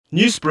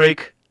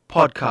Newsbreak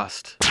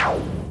Podcast.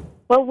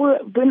 Well,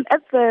 we've been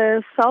at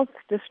the South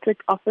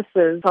District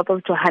offices south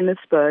of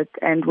Johannesburg,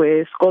 and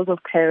where scores of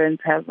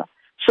parents have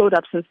showed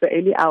up since the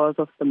early hours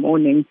of the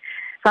morning.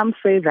 Some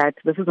say that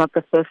this is not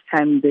the first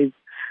time they've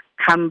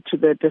come to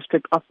the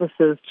district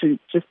offices to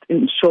just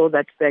ensure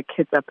that their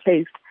kids are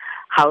placed.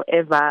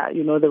 However,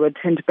 they were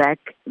turned back.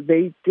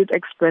 They did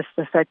express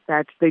the fact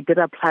that they did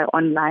apply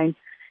online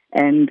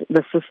and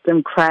the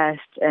system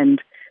crashed,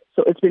 and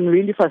so it's been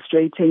really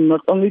frustrating,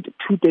 not only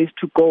 2 days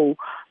to go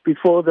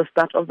before the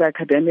start of the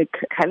academic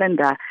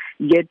calendar,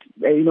 yet,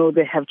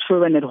 they have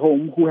children at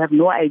home who have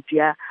no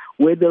idea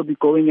where they'll be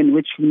going and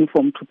which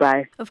uniform to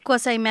buy. Of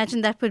course, I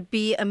imagine that would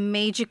be a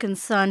major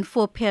concern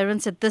for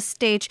parents at this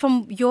stage.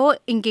 From your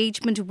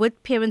engagement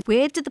with parents,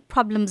 where do the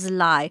problems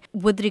lie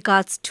with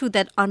regards to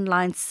that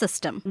online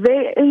system?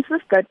 They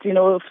insist that,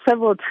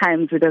 several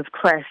times it has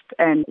crashed.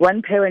 And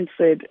one parent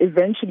said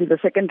eventually the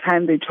second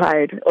time they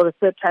tried, or the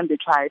third time they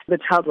tried, the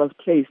child was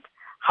placed.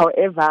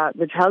 However,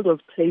 the child was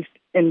placed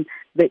in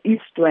the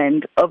east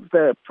end of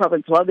the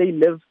province while they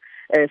live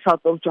south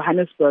of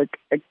Johannesburg,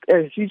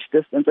 a huge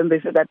distance, and they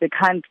said that they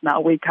can't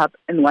now wake up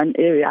in one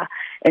area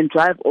and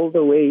drive all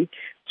the way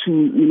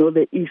to,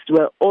 the east,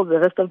 where all the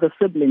rest of the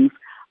siblings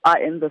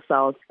are in the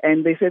south.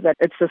 And they say that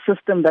it's a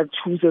system that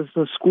chooses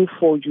the school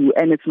for you,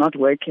 and it's not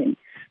working,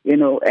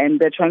 and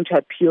they're trying to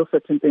appeal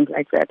certain things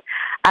like that.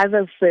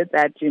 Others said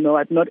that,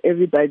 not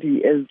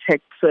everybody is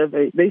tech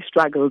savvy. They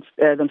struggled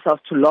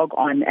themselves to log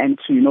on and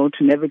to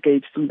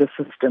navigate through the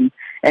system.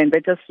 And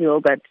they just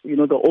feel that,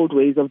 the old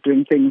ways of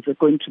doing things,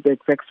 going to the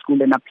exact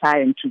school and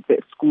applying to the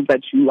school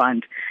that you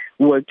want,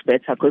 worked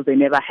better because they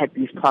never had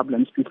these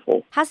problems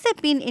before. Has there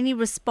been any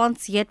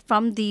response yet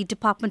from the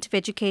Department of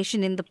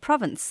Education in the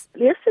province?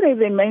 Yesterday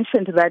they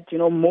mentioned that,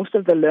 most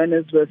of the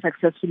learners were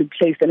successfully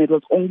placed and it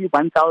was only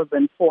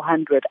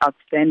 1,400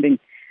 outstanding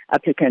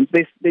applicants.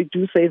 They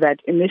do say that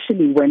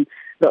initially when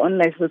the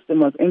online system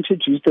was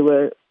introduced, there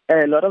were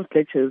a lot of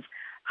glitches.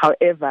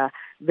 However,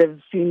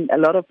 they've seen a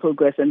lot of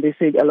progress, and they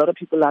say a lot of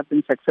people have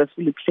been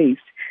successfully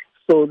placed,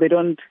 so they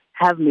don't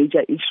have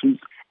major issues.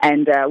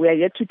 And we are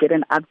yet to get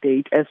an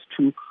update as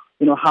to,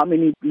 how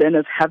many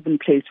learners have been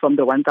placed from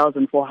the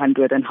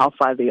 1,400 and how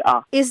far they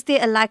are. Is there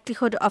a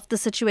likelihood of the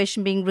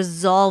situation being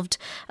resolved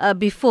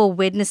before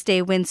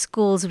Wednesday when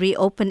schools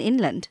reopen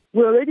inland?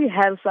 We already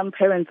have some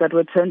parents that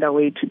were turned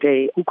away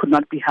today who could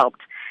not be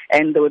helped,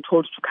 and they were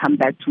told to come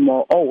back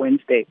tomorrow or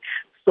Wednesday.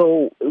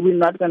 So we're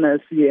not going to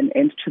see an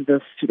end to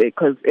this today,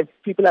 because if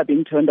people are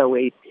being turned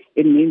away,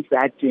 it means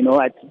that,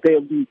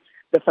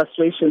 the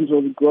frustrations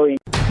will be growing.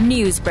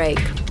 Newsbreak,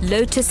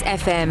 Lotus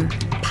FM,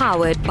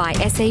 powered by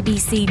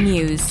SABC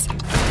News.